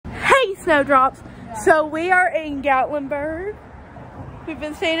snowdrops. So we are in Gatlinburg. We've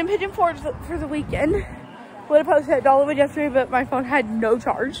been staying in Pigeon Forge for the weekend. Would have posted at Dollarwood yesterday, but my phone had no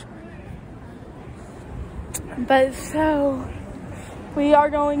charge. But so we are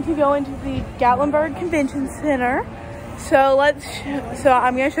going to go into the Gatlinburg Convention Center. So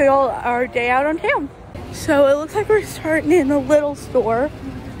I'm gonna show you all our day out on town. So it looks like we're starting in a little store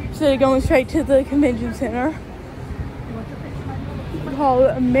instead of going straight to the convention center. Called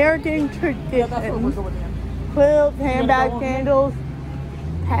American Tradition. Quilts, handbags, candles,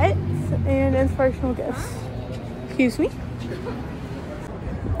 pets, and inspirational gifts. Excuse me.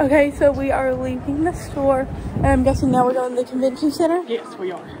 Okay, so we are leaving the store, and I'm guessing now we're going to the convention center? Yes,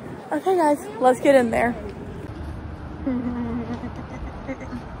 we are. Okay guys, let's get in there.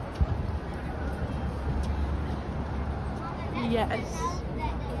 Yes.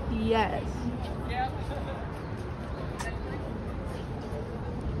 Yes.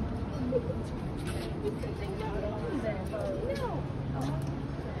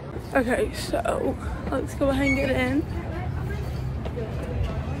 Okay, so let's go ahead and get in.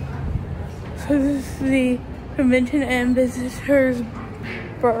 So this is the Convention and Visitors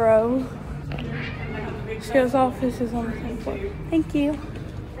Bureau. Sales office is on the same floor. Thank you.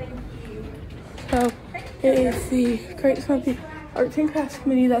 So it is the Great Smoky Arts and Crafts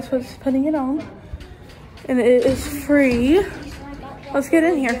Committee that's what's putting it on. And it is free. Let's get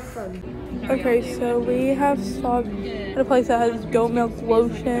in here. Okay, so we have stopped at a place that has goat milk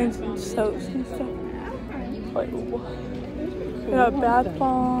lotions and soaps and stuff. We got bath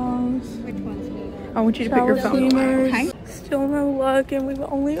bombs. I want you to put your phone away, okay? Still no luck, and we've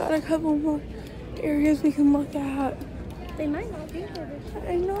only got a couple more areas we can look at. They might not be here.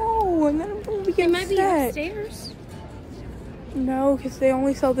 I know, and then I'm gonna be getting They might be upstairs. No, because they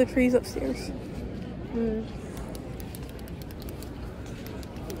only sell the trees upstairs.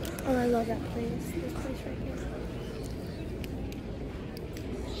 Oh, I love that place. This place right here.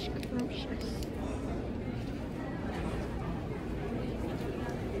 Scrumptious.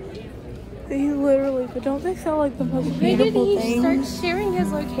 They literally, but don't they sell like the most Why did beautiful he things? start sharing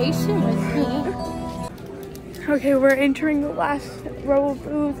his location with me? Okay, we're entering the last row of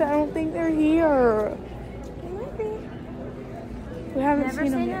booths. I don't think they're here. They might be. We haven't Never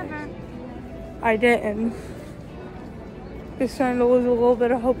seen say them yet. never. I didn't. Just trying to lose a little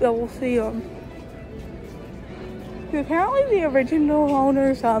bit of hope that we'll see them. Apparently the original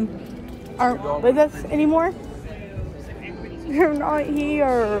owners aren't with us anymore. They're not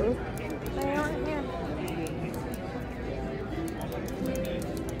here. They aren't here.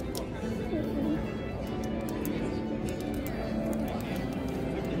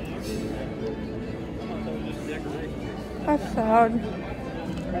 That's sad.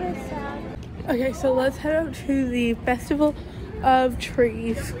 That is sad. Okay, so let's head out to the Festival of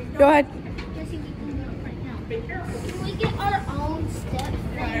Trees. Go ahead. Can we get our own step?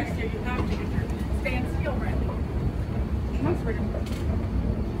 Stand still, Randy. Come on, Spring.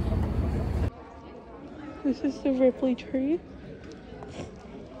 This is the Ripley tree.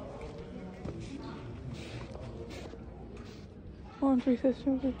 Laundry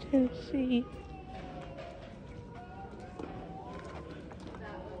Systems of Tennessee.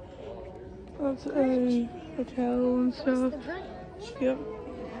 That's a hotel and stuff. Yep.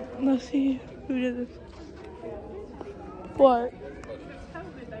 Let's see who did this. What?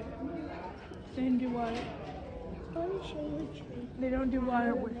 They didn't do what? They don't do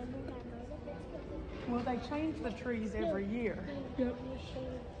what? Well, they change the trees every year. Yep.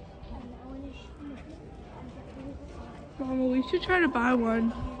 Mama, we should try to buy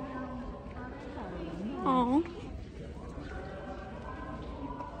one. Oh.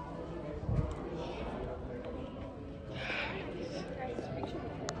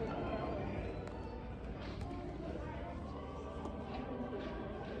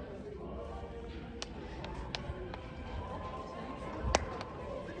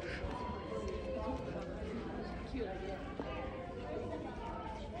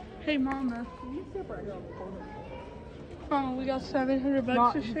 Hey, Mama. Oh, we got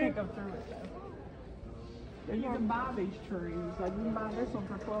 $700 to You share. can't go through it though. You can buy these trees. Like you can buy this one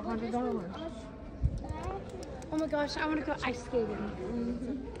for $1,200. Oh my gosh, I want to go ice skating.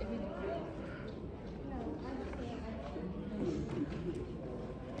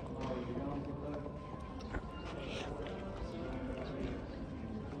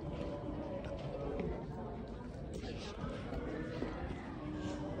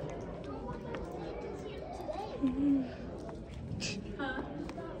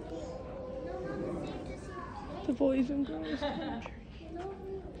 The boys and girls.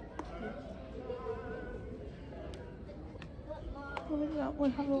 Oh, that that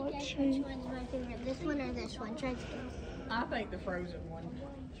one has a lot of trees. Which one's my favorite? This one or this one? Try to guess. I think the frozen one.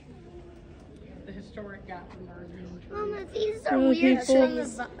 The historic Gatlinburg tree. Mama, these are Really weird beautiful.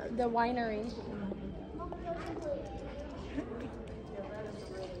 trees. The winery.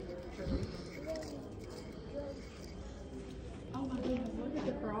 Oh my goodness, look at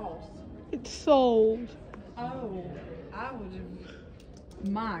the cross. It's sold. Oh, I would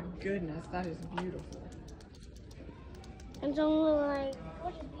have. My goodness, that is beautiful. It's only like.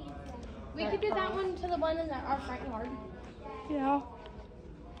 We could do that one to the one in our front yard. Yeah.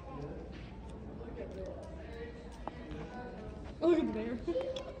 Look at the bear.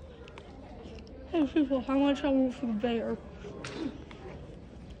 Hey people, how much I want for the bear?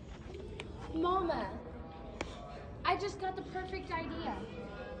 Mama, I just got the perfect idea.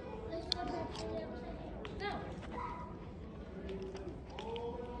 No.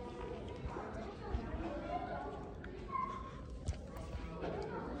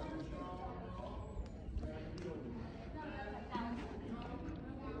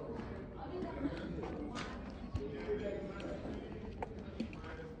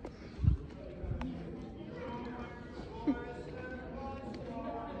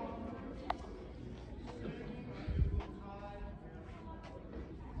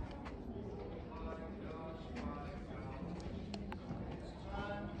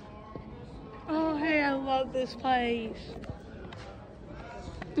 Oh, hey, I love this place.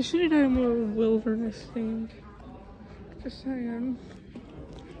 They should have done more wilderness thing. Just saying.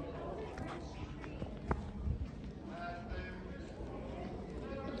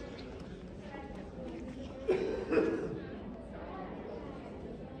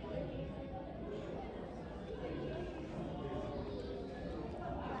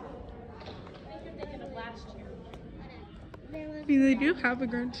 I mean, they do have a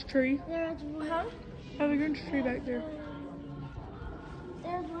Grinch tree. There's one. Have a Grinch tree back there.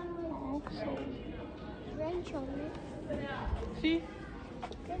 There's one with Grinch on it. See?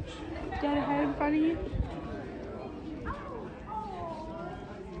 Got a head in front of you.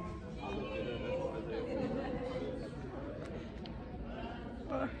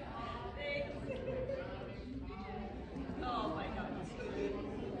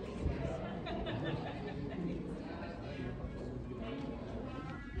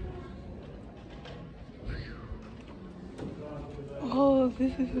 Oh,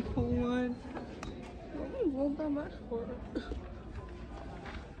 this is a cool one. I don't want that much for it.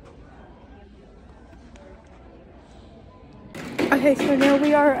 Okay, so now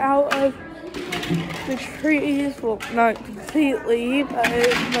we are out of the trees. Well, not completely,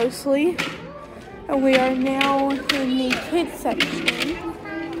 but mostly. And we are now in the kids section,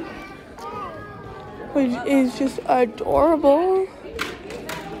 which is just adorable.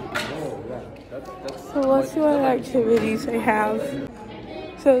 So let's see what activities they have.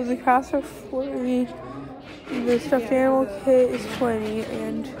 So the crafts are 40, the stuffed animal kit is 20,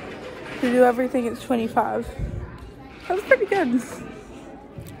 and to do everything it's 25. That's pretty good.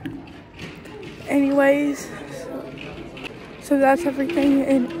 Anyways, so that's everything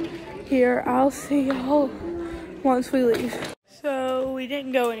in here. I'll see y'all once we leave. So we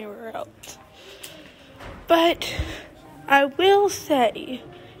didn't go anywhere else, but I will say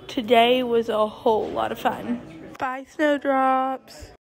today was a whole lot of fun. Bye, Snowdrops.